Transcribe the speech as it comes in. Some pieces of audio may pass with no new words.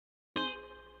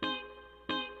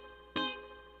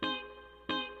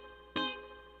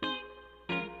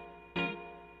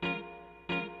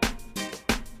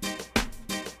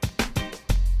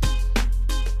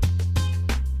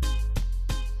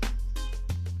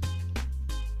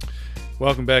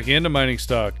Welcome back into Mining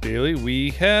Stock Daily. We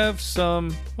have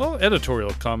some, editorial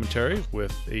commentary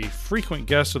with a frequent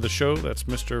guest of the show. That's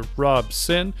Mr. Rob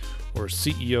Sin, or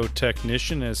CEO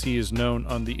Technician, as he is known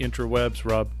on the interwebs.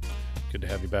 Rob, good to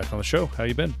have you back on the show. How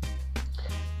you been?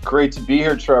 Great to be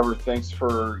here, Trevor. Thanks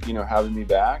for having me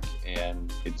back,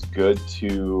 and it's good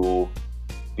to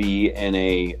be in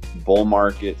a bull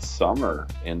market summer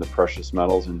in the precious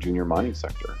metals and junior mining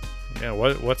sector. Yeah,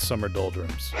 what summer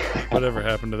doldrums? Whatever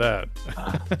happened to that?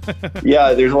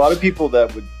 Yeah, there's a lot of people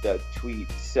that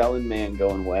tweet selling man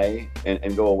going away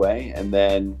and go away, and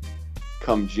then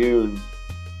come June,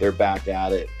 they're back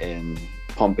at it and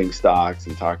pumping stocks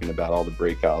and talking about all the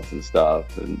breakouts and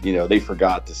stuff, and they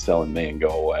forgot to sell in May and go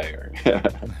away.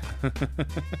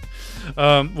 We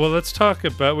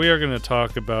are going to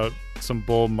talk about some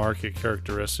bull market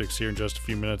characteristics here in just a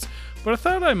few minutes, but I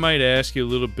thought I might ask you a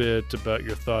little bit about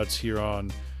your thoughts here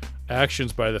on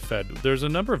actions by the Fed. There's a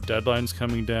number of deadlines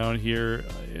coming down here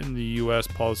in the U.S.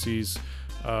 policies.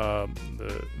 The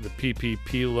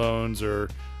PPP loans are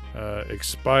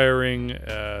expiring.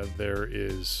 There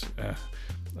is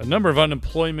a number of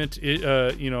unemployment,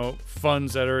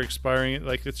 funds that are expiring.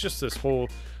 Like, it's just this whole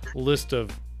list of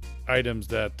items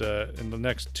that in the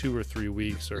next 2 or 3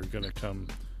 weeks are going to come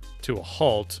to a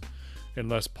halt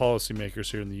unless policymakers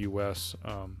here in the U.S.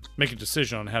 Make a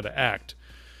decision on how to act.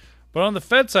 But on the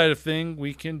Fed side of things,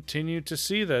 we continue to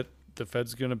see that the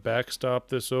Fed's going to backstop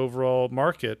this overall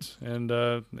market and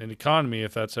an economy,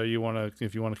 if that's how you want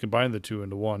to combine the two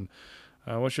into one.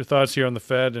 What's your thoughts here on the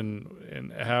Fed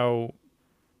and how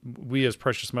we as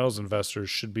precious metals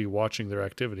investors should be watching their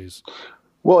activities?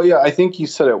 Well, yeah, I think you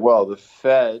said it well. The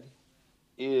Fed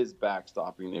is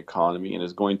backstopping the economy and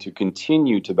is going to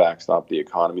continue to backstop the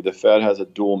economy. The Fed has a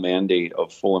dual mandate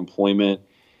of full employment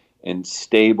and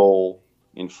stable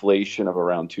inflation of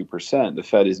around 2%. The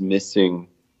Fed is missing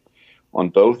on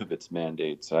both of its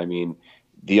mandates. I mean,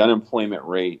 the unemployment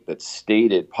rate that's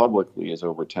stated publicly is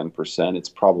over 10%. It's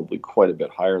probably quite a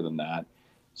bit higher than that.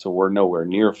 So we're nowhere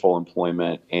near full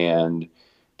employment, and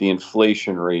the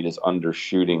inflation rate is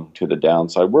undershooting to the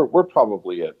downside. We're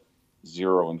probably at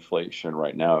zero inflation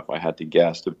right now, if I had to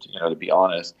guess, to be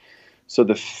honest. So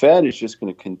the Fed is just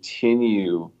going to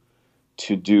continue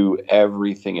to do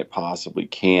everything it possibly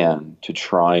can to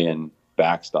try and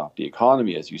backstop the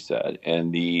economy, as you said.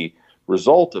 And the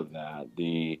result of that,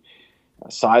 the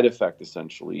side effect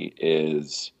essentially,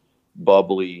 is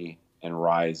bubbly and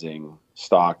rising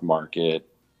stock market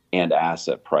and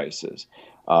asset prices.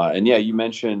 And yeah, you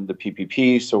mentioned the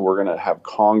PPP. So we're going to have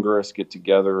Congress get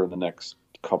together in the next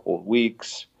couple of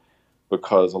weeks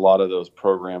because a lot of those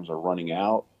programs are running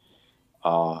out.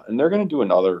 And they're going to do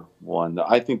another one.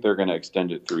 I think they're going to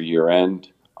extend it through year end.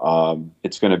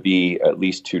 It's going to be at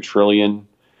least $2 trillion.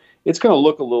 It's going to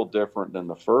look a little different than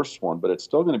the first one, but it's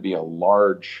still going to be a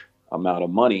large amount of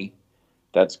money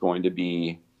that's going to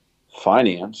be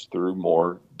financed through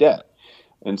more debt.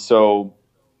 And so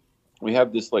we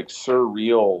have this like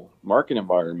surreal market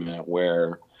environment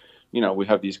where, we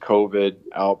have these COVID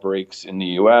outbreaks in the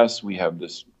U.S. We have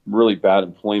this really bad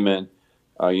employment,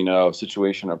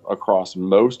 situation across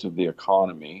most of the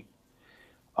economy.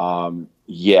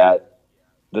 Yet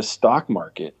the stock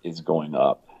market is going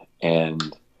up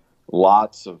and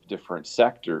lots of different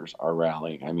sectors are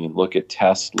rallying. I mean, look at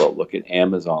Tesla, look at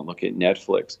Amazon, look at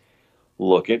Netflix,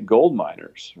 look at gold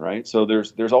miners, right? So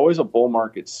there's always a bull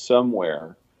market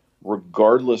somewhere,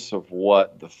 regardless of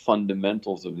what the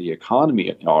fundamentals of the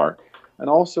economy are. And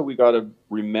also we got to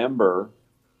remember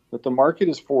that the market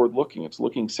is forward looking. It's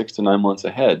looking 6 to 9 months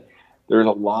ahead. There's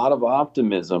a lot of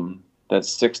optimism that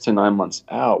 6 to 9 months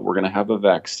out, we're going to have a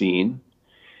vaccine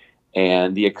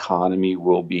and the economy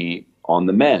will be on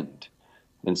the mend.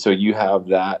 And so you have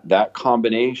that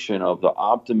combination of the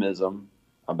optimism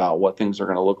about what things are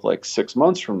going to look like 6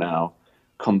 months from now,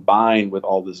 combined with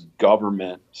all this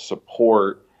government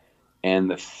support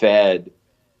and the Fed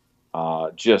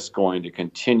just going to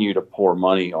continue to pour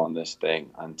money on this thing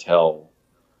until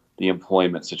the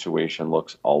employment situation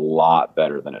looks a lot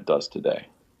better than it does today.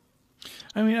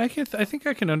 I mean, I think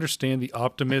I can understand the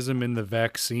optimism in the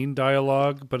vaccine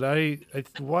dialogue, but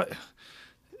what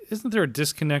isn't there a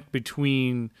disconnect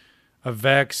between a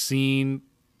vaccine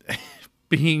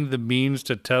being the means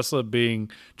to Tesla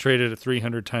being traded at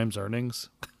 300 times earnings?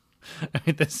 I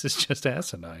mean, this is just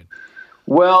asinine.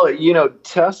 Well,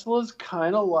 Tesla's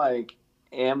kind of like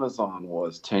Amazon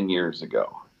was 10 years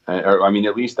ago. I mean,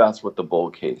 at least that's what the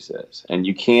bull case is. And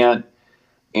you can't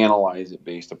analyze it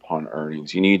based upon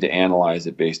earnings. You need to analyze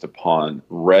it based upon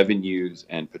revenues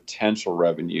and potential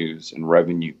revenues and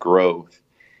revenue growth.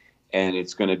 and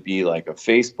it's going to be like a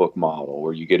Facebook model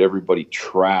where you get everybody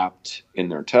trapped in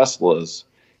their Teslas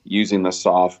using the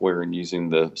software and using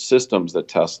the systems that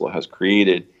Tesla has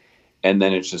created. And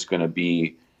then it's just going to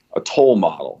be a toll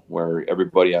model where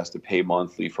everybody has to pay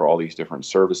monthly for all these different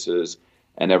services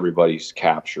and everybody's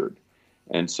captured.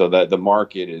 And so that the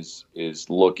market is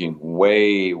looking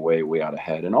way, way, way out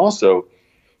ahead. And also,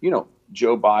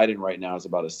 Joe Biden right now is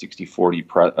about a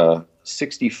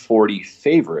 60-40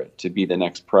 favorite to be the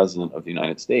next president of the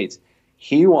United States.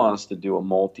 He wants to do a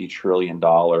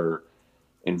multi-trillion-dollar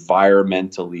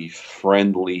environmentally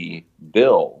friendly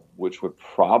bill, which would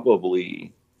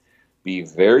probably be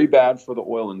very bad for the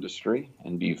oil industry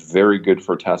and be very good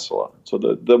for Tesla. So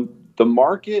the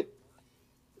market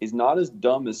is not as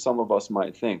dumb as some of us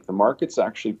might think. The market's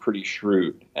actually pretty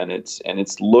shrewd, and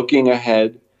it's looking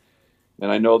ahead.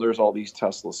 And I know there's all these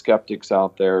Tesla skeptics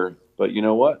out there, but you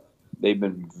know what? They've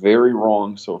been very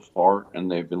wrong so far, and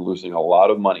they've been losing a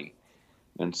lot of money.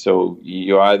 And so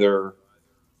you either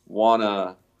want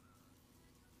to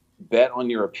bet on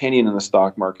your opinion in the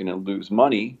stock market and lose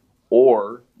money,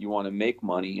 or you want to make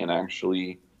money and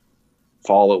actually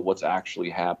follow what's actually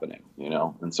happening,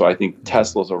 And so I think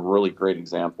Tesla's a really great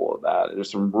example of that.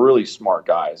 There's some really smart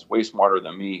guys, way smarter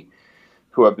than me,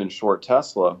 who have been short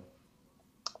Tesla,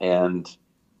 and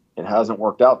it hasn't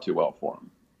worked out too well for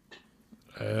them.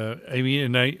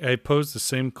 And I posed the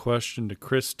same question to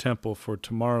Chris Temple for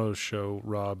tomorrow's show,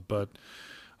 Rob, but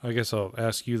I guess I'll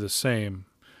ask you the same.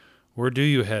 Where do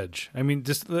you hedge? I mean,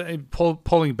 just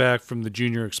pulling back from the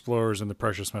junior explorers and the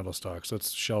precious metal stocks,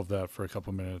 let's shelve that for a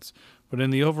couple minutes. But in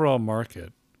the overall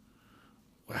market,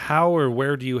 how or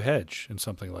where do you hedge in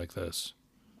something like this?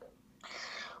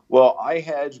 Well, I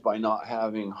hedge by not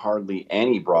having hardly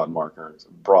any broad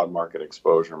market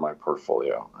exposure in my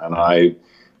portfolio. And I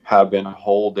have been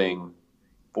holding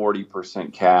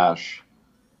 40% cash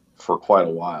for quite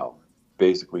a while,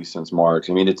 basically since March.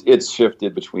 I mean, it's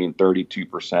shifted between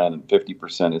 32% and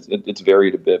 50%. It's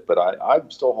varied a bit, but I'm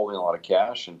still holding a lot of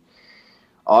cash. And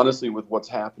honestly, with what's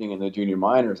happening in the junior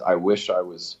miners, I wish I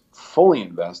was fully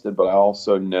invested, but I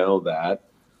also know that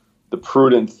the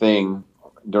prudent thing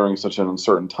during such an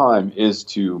uncertain time is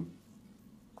to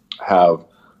have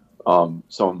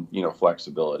some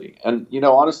flexibility. And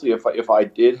honestly, if I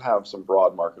did have some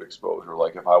broad market exposure,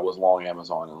 like if I was long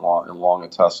Amazon and long a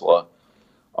Tesla,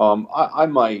 I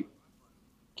might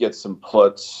get some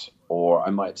puts, or I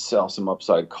might sell some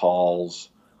upside calls,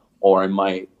 or I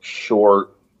might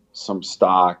short some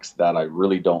stocks that I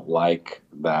really don't like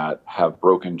that have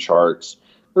broken charts.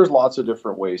 There's lots of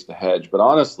different ways to hedge, but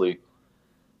honestly,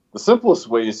 the simplest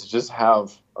way is to just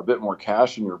have a bit more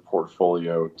cash in your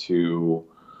portfolio to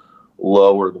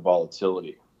lower the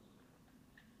volatility.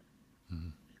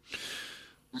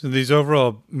 So these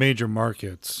overall major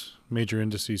markets, major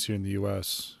indices here in the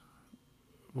U.S.,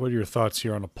 what are your thoughts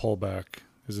here on a pullback?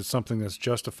 Is it something that's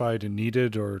justified and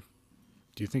needed, or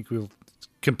do you think we'll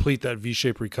complete that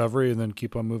V-shaped recovery and then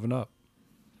keep on moving up?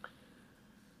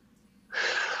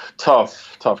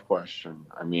 Tough question.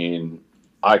 I mean,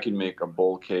 I can make a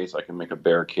bull case. I can make a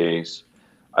bear case.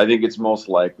 I think it's most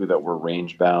likely that we're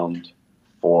range bound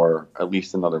for at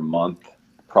least another month,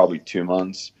 probably 2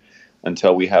 months,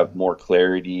 until we have more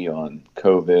clarity on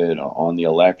COVID, on the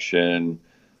election,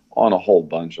 on a whole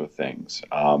bunch of things.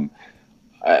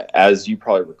 As you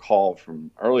probably recall from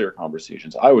earlier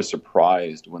conversations, I was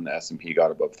surprised when the S&P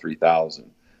got above 3,000.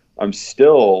 I'm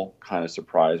still kind of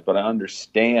surprised, but I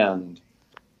understand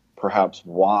perhaps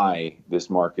why this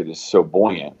market is so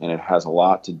buoyant, and it has a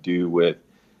lot to do with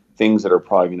things that are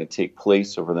probably going to take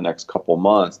place over the next couple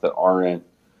months that aren't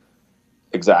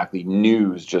exactly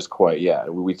news just quite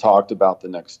yet. We talked about the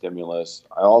next stimulus.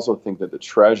 I also think that the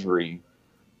Treasury,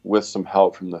 with some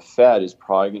help from the Fed, is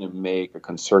probably going to make a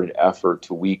concerted effort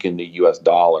to weaken the U.S.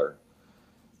 dollar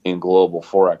in global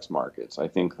Forex markets. I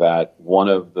think that one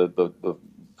of the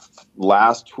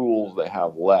last tools they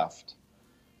have left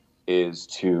is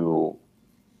to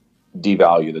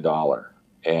devalue the dollar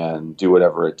and do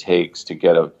whatever it takes to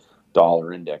get a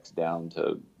dollar index down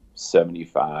to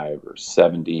 75 or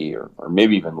 70 or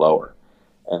maybe even lower.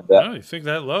 And that, you think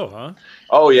that low, huh?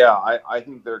 Oh, yeah. I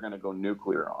think they're going to go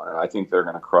nuclear on it. I think they're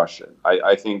going to crush it.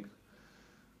 I think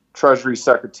Treasury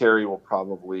Secretary will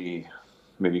probably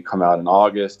maybe come out in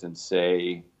August and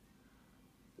say,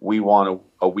 we want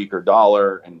a weaker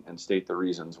dollar, and state the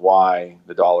reasons why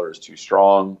the dollar is too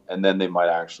strong. And then they might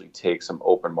actually take some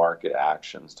open market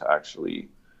actions to actually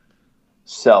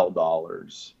sell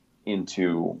dollars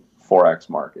into Forex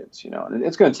markets, and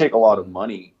it's going to take a lot of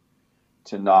money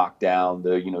to knock down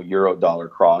the, euro dollar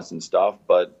cross and stuff.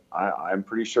 But I'm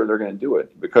pretty sure they're going to do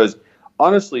it, because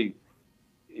honestly,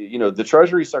 the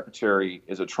Treasury Secretary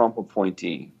is a Trump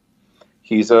appointee.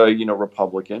 He's a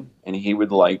Republican, and he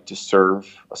would like to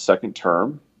serve a second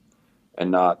term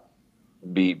and not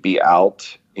be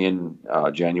out in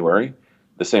January,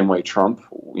 the same way Trump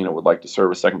would like to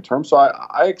serve a second term. So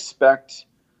I expect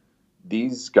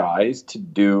these guys to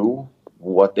do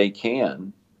what they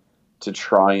can to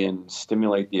try and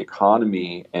stimulate the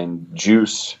economy and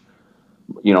juice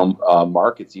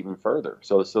markets even further,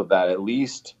 so that at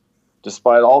least,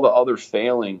 despite all the other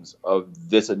failings of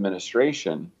this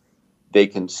administration, they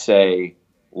can say,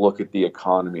 look at the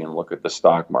economy and look at the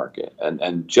stock market.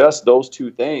 And just those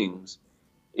two things,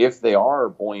 if they are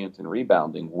buoyant and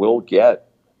rebounding, will get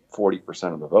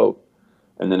 40% of the vote.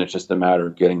 And then it's just a matter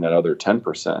of getting that other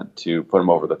 10% to put them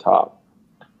over the top.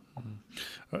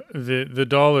 The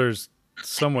dollar's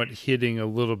somewhat hitting a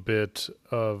little bit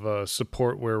of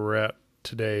support where we're at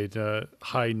today, the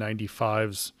high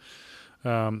 95s.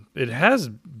 It has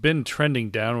been trending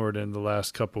downward in the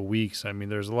last couple of weeks. I mean,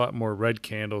 there's a lot more red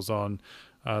candles on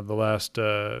the last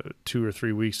 2 or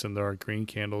 3 weeks than there are green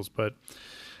candles. But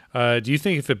do you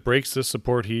think if it breaks this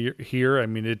support here, I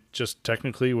mean, it just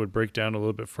technically would break down a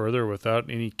little bit further without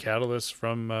any catalyst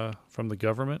from the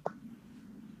government?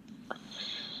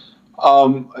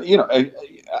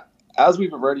 As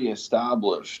we've already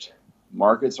established,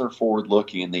 markets are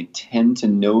forward-looking, and they tend to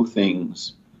know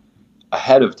things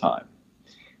ahead of time.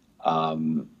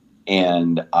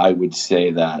 And I would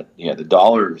say that, the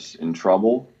dollar's in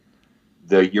trouble.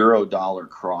 The euro dollar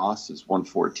cross is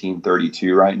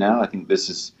 114.32 right now. I think this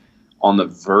is on the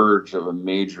verge of a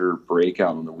major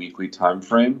breakout on the weekly time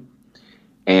frame.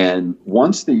 And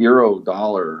once the euro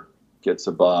dollar gets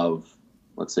above,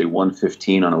 let's say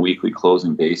 115 on a weekly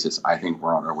closing basis, I think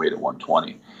we're on our way to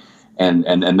 120.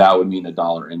 And that would mean the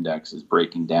dollar index is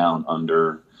breaking down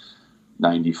under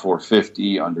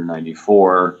 94.50, under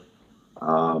 94.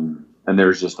 And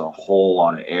there's just a whole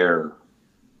lot of air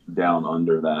down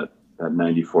under that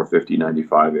 94.50,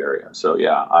 95 area. So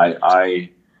yeah, I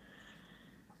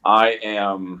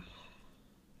am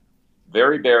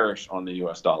very bearish on the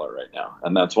US dollar right now.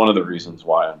 And that's one of the reasons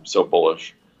why I'm so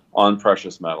bullish on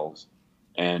precious metals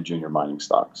and junior mining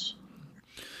stocks.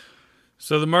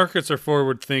 So the markets are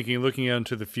forward thinking, looking out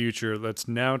into the future. Let's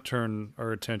now turn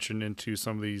our attention into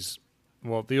some of these,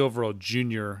 the overall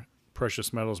junior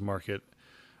precious metals market.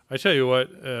 I tell you what,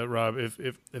 Rob,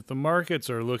 if the markets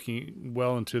are looking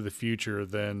well into the future,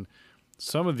 then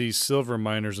some of these silver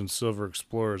miners and silver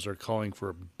explorers are calling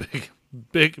for a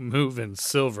big move in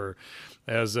silver,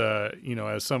 as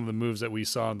as some of the moves that we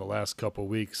saw in the last couple of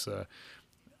weeks.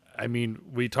 I mean,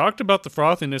 we talked about the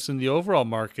frothiness in the overall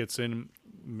markets, and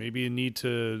maybe you need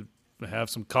to have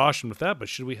some caution with that. But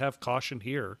should we have caution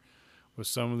here with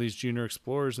some of these junior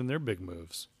explorers and their big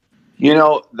moves?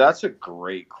 That's a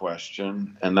great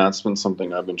question, and that's been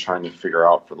something I've been trying to figure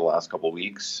out for the last couple of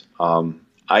weeks.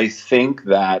 I think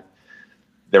that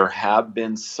there have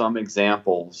been some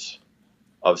examples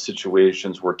of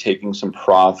situations where taking some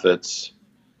profits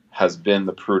has been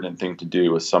the prudent thing to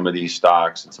do with some of these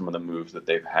stocks and some of the moves that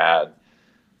they've had.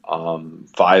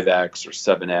 5x or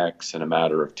 7x in a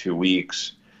matter of 2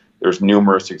 weeks. There's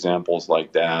numerous examples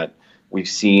like that. We've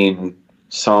seen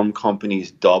some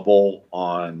companies double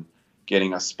on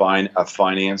getting a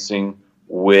financing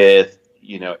with,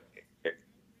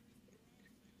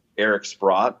 Eric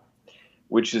Sprott,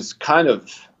 which is kind of,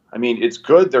 it's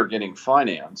good they're getting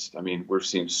financed. We're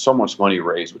seeing so much money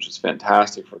raised, which is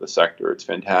fantastic for the sector. It's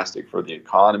fantastic for the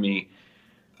economy,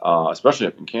 especially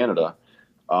up in Canada.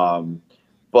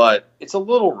 But it's a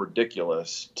little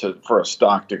ridiculous for a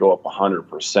stock to go up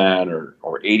 100%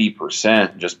 or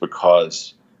 80% just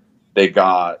because they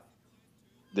got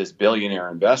this billionaire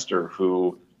investor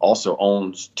who also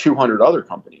owns 200 other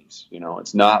companies.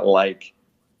 It's not like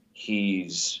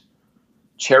he's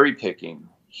cherry picking.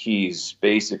 He's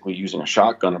basically using a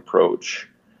shotgun approach,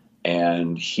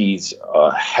 and he's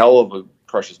a hell of a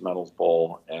precious metals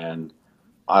bull. And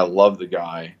I love the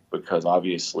guy because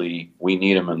obviously we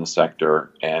need him in the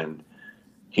sector, and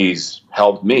he's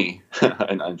helped me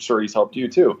and I'm sure he's helped you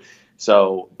too.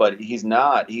 So, but he's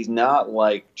not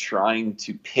like trying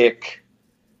to pick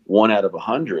 1 out of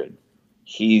 100.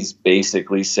 He's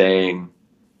basically saying,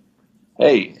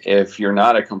 hey, if you're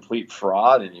not a complete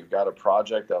fraud and you've got a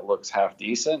project that looks half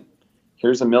decent,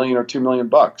 here's $1 million or $2 million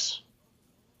bucks.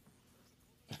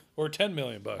 Or $10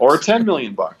 million bucks. Or $10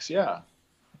 million bucks, yeah.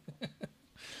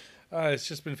 It's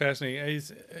just been fascinating.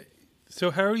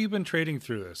 So how have you been trading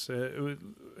through this,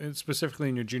 specifically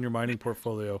in your junior mining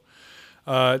portfolio?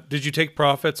 Did you take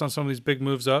profits on some of these big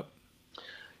moves up?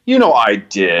 I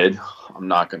did. I'm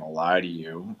not going to lie to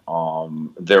you.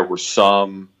 There were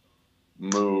some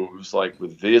moves, like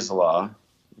with Vizsla,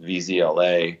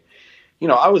 VZLA,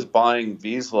 I was buying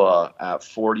Vizsla at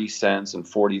 40 cents and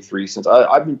 43 cents.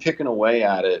 I've been picking away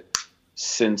at it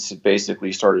since it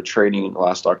basically started trading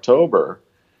last October.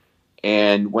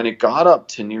 And when it got up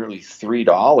to nearly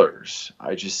 $3,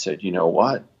 I just said, you know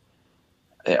what?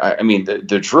 I mean,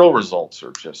 the drill results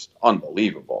are just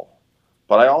unbelievable.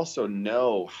 But I also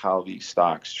know how these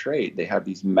stocks trade. They have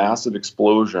these massive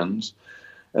explosions,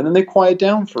 and then they quiet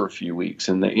down for a few weeks,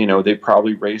 and they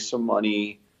probably raise some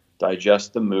money,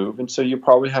 digest the move, and so you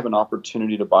probably have an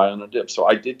opportunity to buy on a dip. So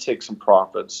I did take some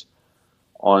profits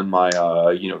on my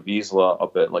Vizsla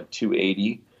up at like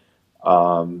 280,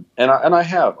 and I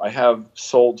have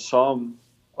sold some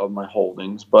of my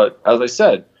holdings, but as I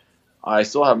said, I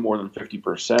still have more than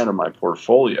 50% of my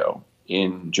portfolio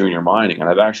in junior mining, and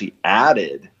I've actually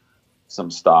added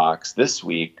some stocks this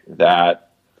week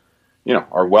that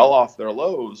are well off their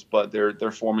lows, but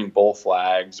they're forming bull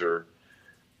flags or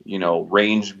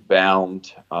range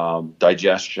bound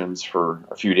digestions for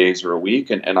a few days or a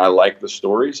week, and I like the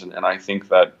stories, and I think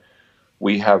that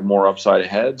we have more upside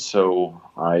ahead. So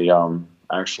I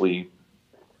actually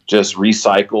just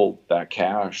recycled that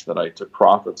cash that I took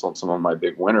profits on some of my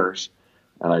big winners,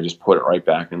 and I just put it right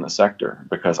back in the sector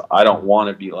because I don't want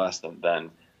to be less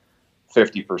than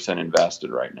 50%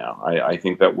 invested right now. I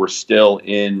think that we're still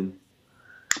in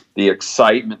the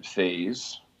excitement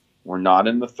phase. We're not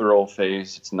in the thrill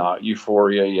phase. It's not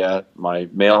euphoria yet. My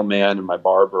mailman and my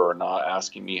barber are not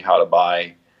asking me how to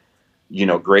buy,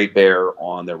 Great Bear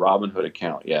on their Robinhood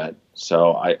account yet.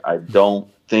 So I don't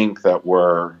think that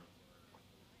we're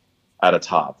at a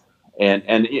top.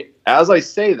 As I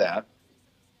say that,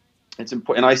 it's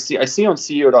important. And I see on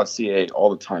CEO.ca all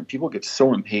the time, people get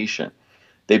so impatient.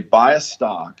 They buy a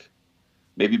stock,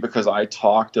 maybe because I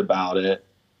talked about it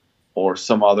or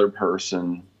some other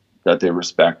person that they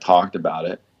respect talked about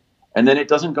it, and then it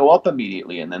doesn't go up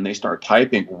immediately, and then they start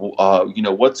typing,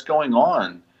 what's going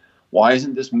on? Why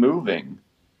isn't this moving?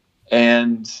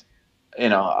 And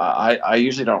I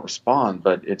usually don't respond,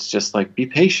 but it's just like, be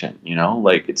patient.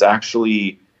 Like, it's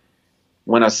actually,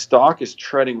 when a stock is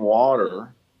treading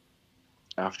water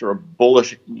after a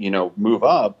bullish move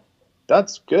up,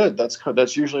 that's good.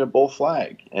 That's usually a bull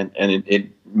flag, and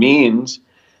it means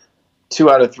 2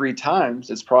 out of 3 times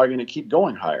it's probably going to keep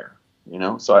going higher.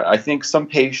 So I think some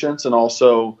patience, and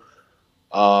also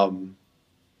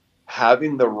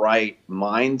having the right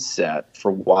mindset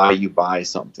for why you buy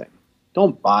something.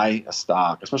 Don't buy a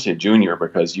stock, especially a junior,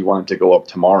 because you want it to go up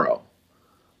tomorrow.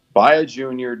 Buy a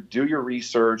junior, do your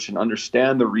research, and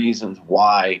understand the reasons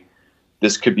why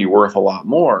this could be worth a lot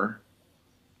more,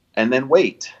 and then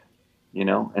wait.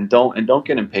 And don't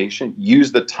get impatient.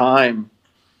 Use the time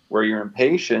where you're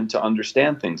impatient to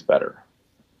understand things better.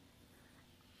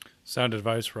 Sound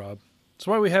advice, Rob. That's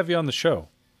why we have you on the show.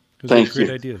 Thank you. Great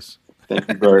ideas. Thank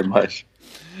you very much.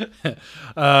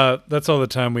 That's all the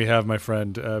time we have, my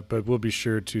friend. But we'll be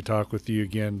sure to talk with you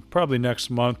again probably next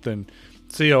month and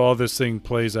see how all this thing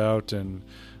plays out. And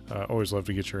always love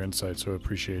to get your insights, so I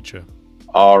appreciate you.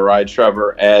 All right,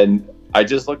 Trevor. And I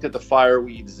just looked at the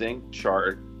Fireweed Zinc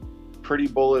chart. Pretty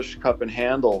bullish cup and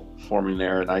handle forming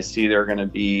there, and I see they're going to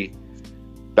be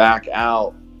back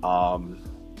out,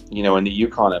 in the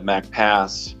Yukon at Mac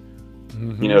Pass,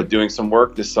 doing some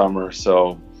work this summer.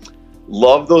 So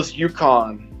love those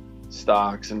Yukon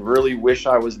stocks, and really wish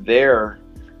I was there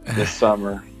this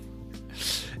summer.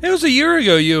 It was a year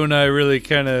ago you and I really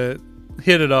kind of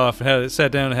hit it off,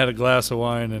 sat down and had a glass of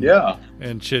wine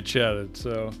and chit-chatted.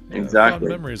 So exactly.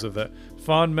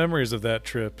 Fond memories of that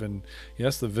trip, and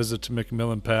yes, the visit to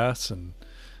McMillan Pass, and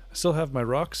I still have my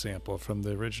rock sample from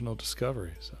the original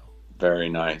discovery. So very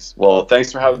nice. Well,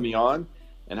 thanks for having me on,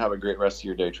 and have a great rest of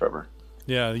your day, Trevor.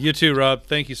 Yeah, you too, Rob.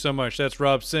 Thank you so much. That's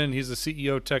Rob Sin. He's the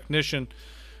CEO technician.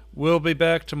 We'll be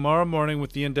back tomorrow morning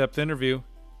with the in-depth interview.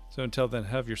 So until then,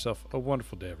 have yourself a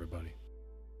wonderful day, everybody.